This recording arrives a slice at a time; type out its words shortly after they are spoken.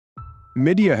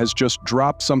Nvidia has just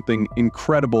dropped something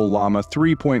incredible: Llama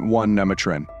 3.1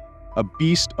 Nemotron, a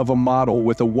beast of a model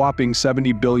with a whopping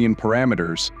 70 billion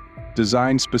parameters,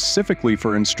 designed specifically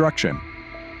for instruction.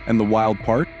 And the wild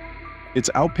part? It's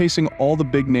outpacing all the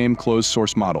big-name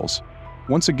closed-source models.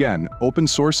 Once again,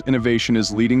 open-source innovation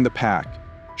is leading the pack,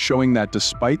 showing that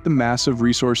despite the massive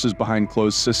resources behind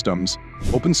closed systems,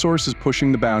 open source is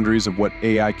pushing the boundaries of what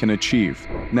AI can achieve.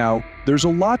 Now, there's a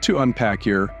lot to unpack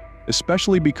here,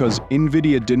 especially because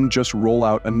Nvidia didn't just roll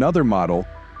out another model,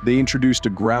 they introduced a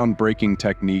groundbreaking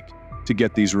technique to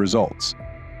get these results.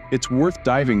 It's worth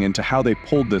diving into how they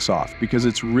pulled this off because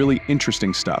it's really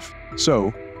interesting stuff.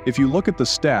 So, if you look at the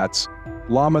stats,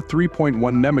 Llama 3.1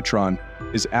 Nemotron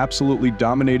is absolutely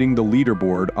dominating the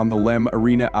leaderboard on the llam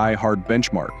Arena AI hard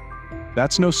benchmark.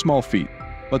 That's no small feat.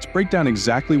 Let's break down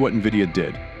exactly what Nvidia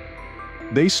did.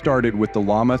 They started with the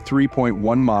Llama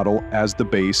 3.1 model as the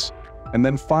base, and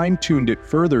then fine-tuned it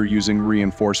further using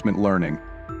reinforcement learning,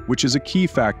 which is a key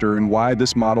factor in why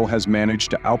this model has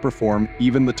managed to outperform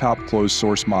even the top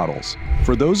closed-source models.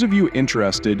 For those of you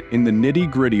interested in the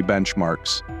nitty-gritty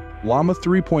benchmarks, Llama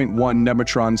 3.1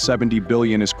 Nemotron 70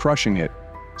 billion is crushing it,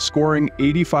 scoring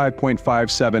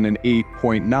 85.57 and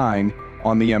 8.9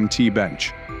 on the MT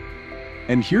bench.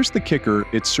 And here's the kicker: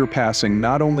 it's surpassing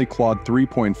not only Claude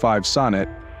 3.5 Sonnet,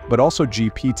 but also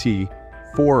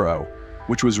GPT4o,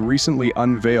 which was recently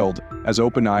unveiled as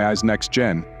OpenAI's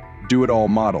next-gen do-it-all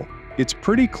model. It's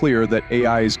pretty clear that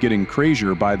AI is getting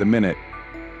crazier by the minute,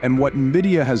 and what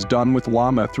Nvidia has done with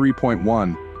Llama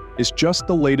 3.1 is just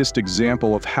the latest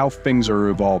example of how things are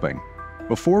evolving.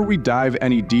 Before we dive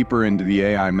any deeper into the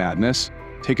AI madness,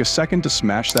 take a second to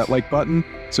smash that like button,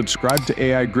 subscribe to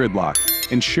AI GridLock,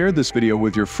 and share this video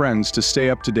with your friends to stay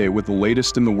up to date with the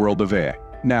latest in the world of AI.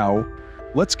 Now,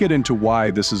 let's get into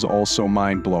why this is all so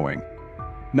mind-blowing.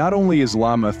 Not only is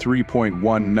Llama 3.1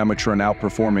 Nemotron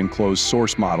outperforming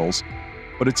closed-source models,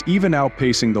 but it's even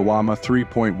outpacing the Llama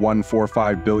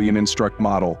 3.145 billion instruct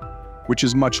model, which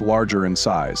is much larger in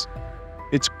size.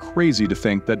 It's crazy to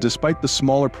think that despite the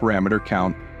smaller parameter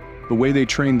count, the way they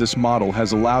trained this model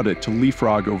has allowed it to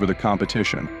leapfrog over the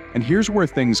competition. And here's where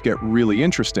things get really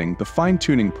interesting: the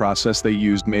fine-tuning process they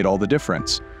used made all the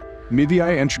difference.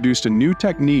 Nvidia introduced a new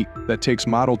technique that takes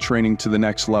model training to the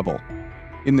next level.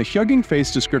 In the Hugging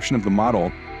Face description of the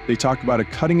model, they talk about a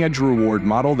cutting-edge reward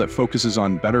model that focuses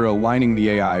on better aligning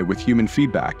the AI with human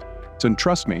feedback. And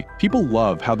trust me, people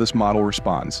love how this model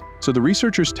responds. So the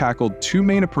researchers tackled two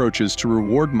main approaches to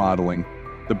reward modeling: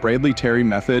 the Bradley-Terry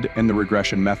method and the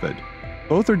regression method.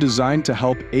 Both are designed to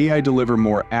help AI deliver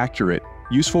more accurate,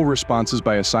 useful responses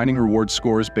by assigning reward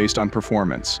scores based on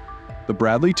performance. The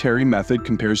Bradley-Terry method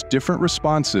compares different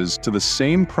responses to the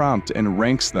same prompt and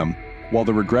ranks them, while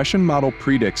the regression model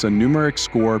predicts a numeric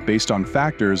score based on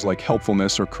factors like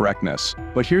helpfulness or correctness.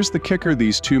 But here's the kicker: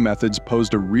 these two methods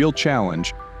posed a real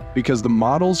challenge because the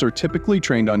models are typically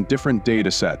trained on different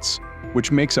datasets,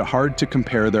 which makes it hard to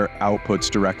compare their outputs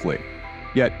directly.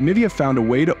 Yet, Nvidia found a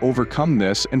way to overcome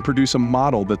this and produce a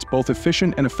model that's both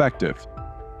efficient and effective.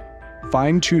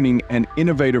 Fine-tuning and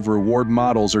innovative reward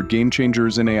models are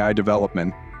game-changers in AI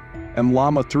development, and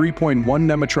Llama 3.1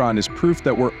 Nemotron is proof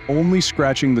that we're only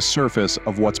scratching the surface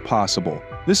of what's possible.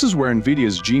 This is where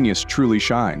Nvidia's genius truly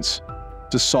shines.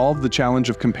 To solve the challenge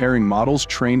of comparing models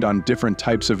trained on different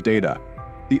types of data,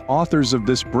 the authors of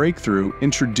this breakthrough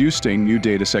introduced a new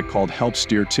dataset called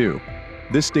HelpSteer2.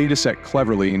 This dataset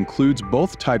cleverly includes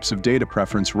both types of data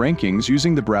preference rankings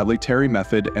using the Bradley-Terry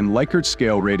method and Likert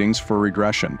scale ratings for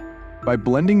regression. By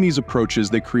blending these approaches,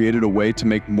 they created a way to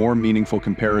make more meaningful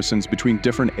comparisons between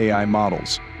different AI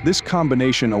models. This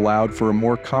combination allowed for a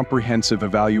more comprehensive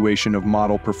evaluation of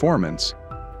model performance.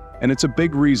 And it's a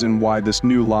big reason why this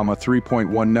new Llama 3.1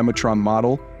 Nemotron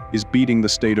model is beating the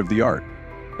state-of-the-art.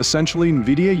 Essentially,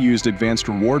 Nvidia used advanced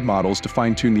reward models to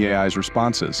fine-tune the AI's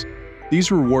responses.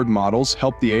 These reward models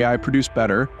help the AI produce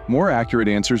better, more accurate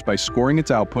answers by scoring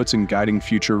its outputs and guiding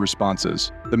future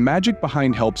responses. The magic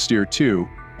behind HelpSteer2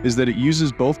 is that it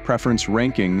uses both preference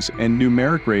rankings and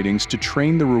numeric ratings to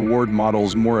train the reward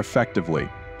models more effectively.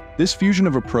 This fusion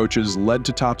of approaches led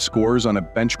to top scores on a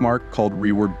benchmark called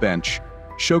Reward Bench,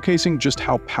 showcasing just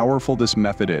how powerful this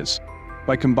method is.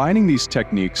 By combining these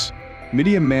techniques,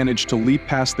 Nvidia managed to leap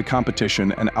past the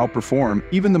competition and outperform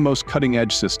even the most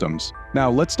cutting-edge systems.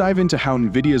 Now, let's dive into how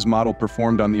Nvidia's model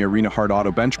performed on the Arena Hard Auto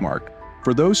benchmark.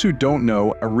 For those who don't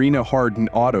know, Arena Hard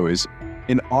Auto is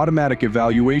an automatic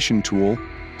evaluation tool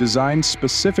designed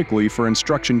specifically for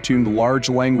instruction-tuned large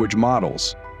language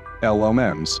models,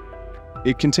 LLMs.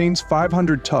 It contains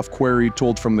 500 tough query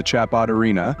told from the chatbot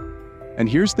Arena, And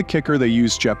here's the kicker: they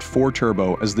use GPT-4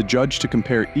 Turbo as the judge to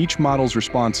compare each model's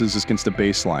responses against a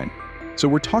baseline. So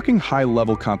we're talking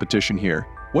high-level competition here.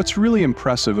 What's really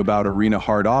impressive about Arena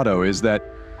Hard Auto is that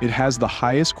it has the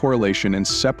highest correlation and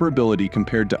separability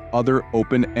compared to other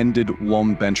open-ended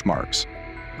llama benchmarks.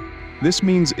 This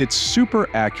means it's super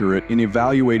accurate in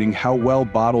evaluating how well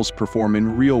models perform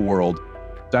in real-world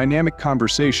dynamic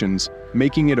conversations,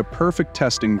 making it a perfect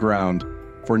testing ground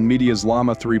for Nvidia's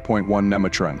Llama 3.1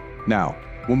 Nemotron. Now,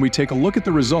 when we take a look at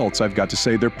the results, I've got to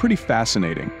say they're pretty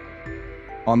fascinating.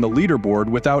 On the leaderboard,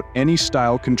 without any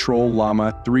style control,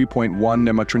 Llama 3.1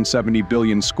 Nemotron 70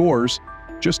 billion scores,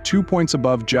 just 2 points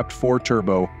above GPT-4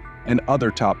 Turbo and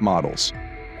other top models.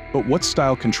 But what's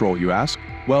style control, you ask?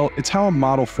 Well, it's how a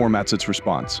model formats its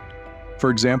response.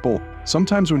 For example,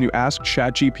 sometimes when you ask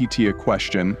ChatGPT a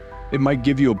question, it might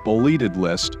give you a bulleted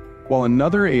list, while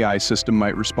another AI system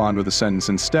might respond with a sentence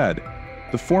instead.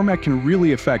 The format can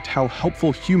really affect how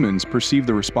helpful humans perceive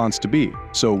the response to be.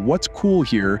 So what's cool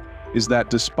here is that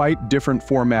despite different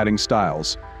formatting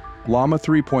styles, Llama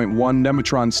 3.1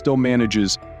 Nemotron still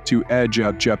manages to edge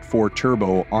out GPT-4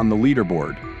 Turbo on the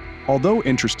leaderboard. Although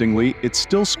interestingly, it's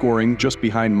still scoring just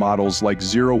behind models like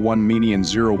 01 Mini and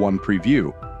 01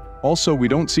 Preview. Also, we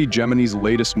don't see Gemini's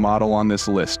latest model on this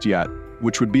list yet,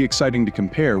 which would be exciting to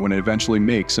compare when it eventually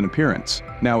makes an appearance.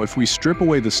 Now, if we strip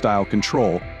away the style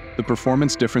control, the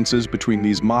performance differences between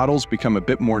these models become a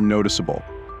bit more noticeable.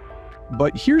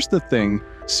 But here's the thing,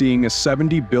 seeing a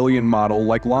 70 billion model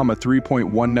like Llama 3.1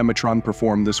 Nemotron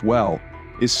perform this well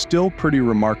is still pretty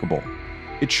remarkable.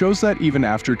 It shows that even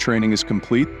after training is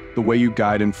complete, the way you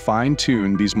guide and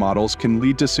fine-tune these models can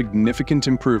lead to significant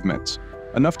improvements,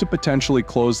 enough to potentially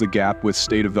close the gap with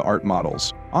state-of-the-art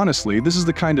models. Honestly, this is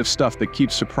the kind of stuff that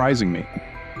keeps surprising me.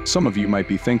 Some of you might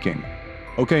be thinking,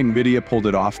 okay, Nvidia pulled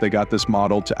it off, they got this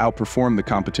model to outperform the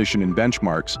competition in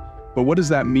benchmarks, but what does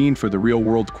that mean for the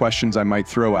real-world questions I might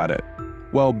throw at it?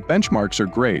 Well, benchmarks are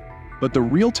great, but the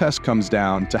real test comes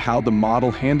down to how the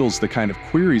model handles the kind of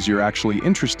queries you're actually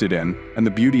interested in, and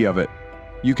the beauty of it,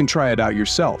 you can try it out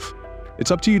yourself.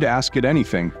 It's up to you to ask it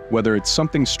anything, whether it's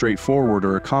something straightforward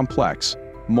or a complex,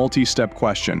 multi-step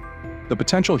question. The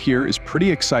potential here is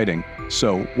pretty exciting.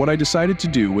 So, what I decided to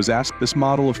do was ask this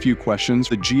model a few questions.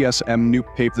 The GSM new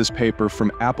this paper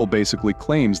from Apple basically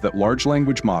claims that large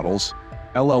language models,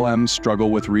 LLMs,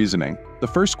 struggle with reasoning. The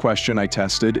first question I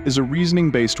tested is a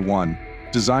reasoning-based one,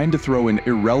 designed to throw in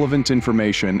irrelevant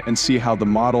information and see how the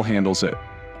model handles it.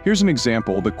 Here's an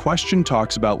example. The question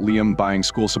talks about llam buying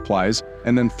school supplies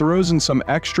and then throws in some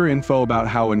extra info about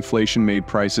how inflation made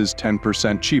prices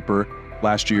 10% cheaper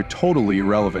last year, totally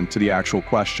irrelevant to the actual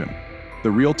question.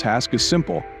 The real task is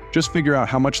simple. Just figure out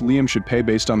how much llam should pay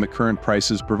based on the current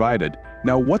prices provided.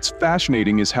 Now, what's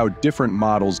fascinating is how different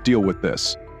models deal with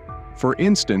this. For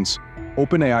instance,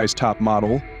 OpenAI's top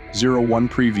model, 01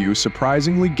 Preview,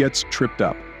 surprisingly gets tripped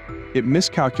up. It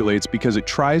miscalculates because it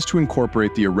tries to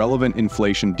incorporate the irrelevant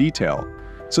inflation detail.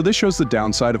 So this shows the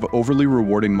downside of overly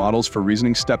rewarding models for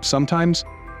reasoning steps. Sometimes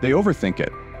they overthink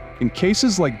it. In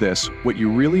cases like this, what you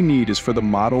really need is for the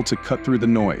model to cut through the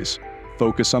noise,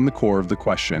 focus on the core of the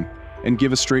question, and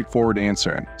give a straightforward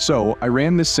answer. So I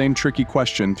ran this same tricky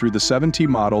question through the 7T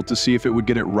model to see if it would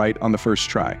get it right on the first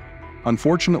try.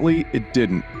 Unfortunately, it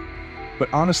didn't.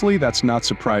 But honestly, that's not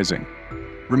surprising.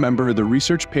 Remember, the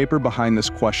research paper behind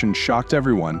this question shocked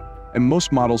everyone, and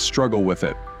most models struggle with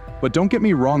it. But don't get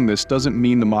me wrong, this doesn't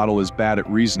mean the model is bad at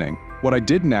reasoning. What I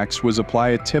did next was apply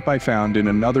a tip I found in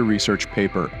another research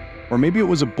paper, or maybe it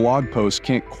was a blog post,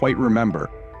 can't quite remember.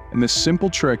 And this simple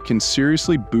trick can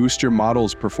seriously boost your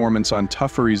model's performance on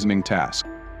tougher reasoning tasks.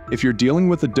 If you're dealing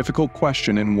with a difficult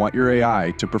question and want your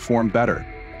AI to perform better,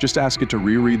 just ask it to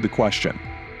reread the question.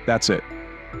 That's it.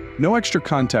 No extra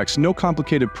context, no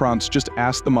complicated prompts, just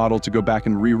ask the model to go back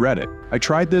and reread it. I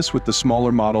tried this with the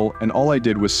smaller model, and all I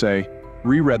did was say,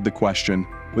 reread the question,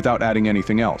 without adding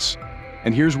anything else.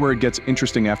 And here's where it gets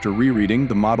interesting. After rereading,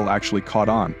 the model actually caught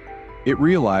on. It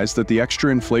realized that the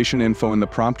extra inflation info in the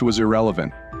prompt was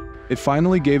irrelevant. It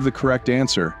finally gave the correct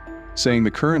answer, saying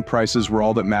the current prices were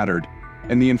all that mattered,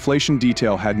 and the inflation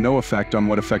detail had no effect on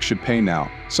what effect should pay now.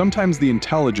 Sometimes the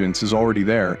intelligence is already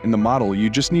there in the model, you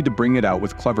just need to bring it out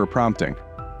with clever prompting.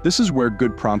 This is where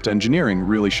good prompt engineering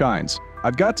really shines.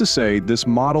 I've got to say, this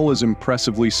model is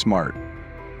impressively smart.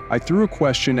 I threw a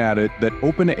question at it that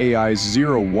OpenAI's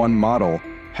 01 model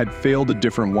had failed a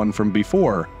different one from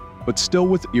before, but still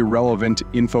with irrelevant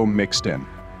info mixed in.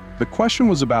 The question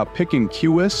was about picking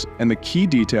QoS, and the key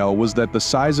detail was that the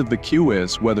size of the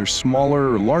QoS, whether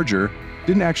smaller or larger,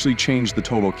 didn't actually change the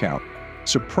total count.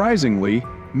 Surprisingly,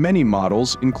 many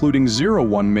models, including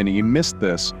 01 Mini, missed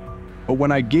this. But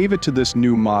when I gave it to this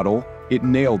new model, it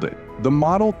nailed it. The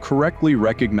model correctly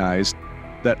recognized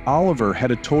that Oliver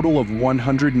had a total of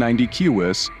 190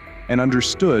 QoS and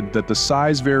understood that the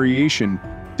size variation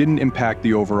didn't impact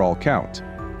the overall count.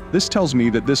 This tells me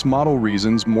that this model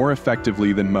reasons more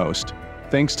effectively than most,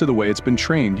 thanks to the way it's been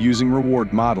trained using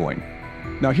reward modeling.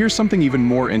 Now here's something even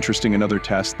more interesting, another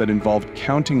test that involved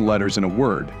counting letters in a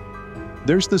word.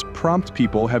 There's this prompt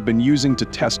people have been using to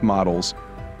test models,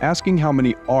 asking how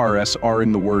many R's are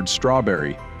in the word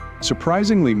strawberry.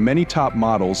 Surprisingly, many top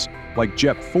models like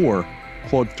GPT4,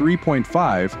 Claude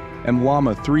 3.5, and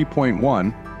llama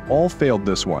 3.1 all failed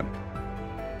this one.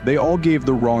 They all gave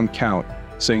the wrong count,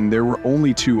 saying there were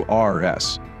only 2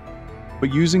 Rs.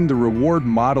 But using the reward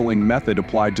modeling method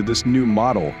applied to this new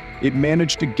model, it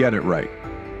managed to get it right.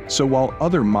 So while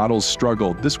other models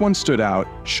struggled, this one stood out,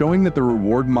 showing that the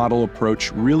reward model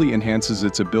approach really enhances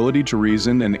its ability to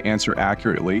reason and answer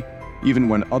accurately, even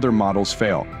when other models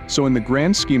fail. So in the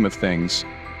grand scheme of things,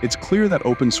 it's clear that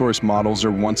open source models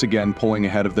are once again pulling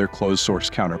ahead of their closed source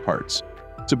counterparts.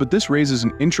 But this raises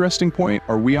an interesting point.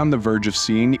 Are we on the verge of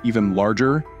seeing even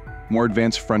larger, more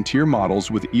advanced frontier models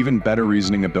with even better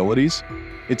reasoning abilities?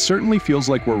 It certainly feels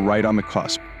like we're right on the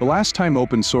cusp. The last time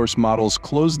open source models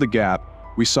closed the gap,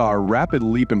 we saw a rapid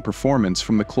leap in performance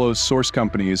from the closed source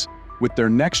companies, with their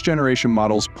next generation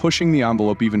models pushing the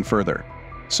envelope even further.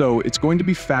 So it's going to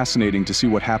be fascinating to see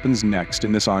what happens next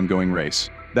in this ongoing race.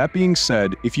 That being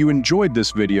said, if you enjoyed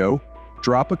this video,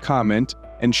 drop a comment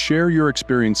and share your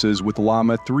experiences with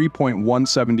llama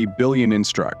 3.170 billion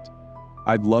Instruct.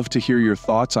 I'd love to hear your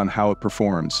thoughts on how it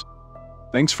performs.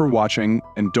 Thanks for watching,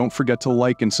 and don't forget to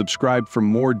like and subscribe for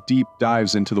more deep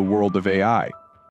dives into the world of AI.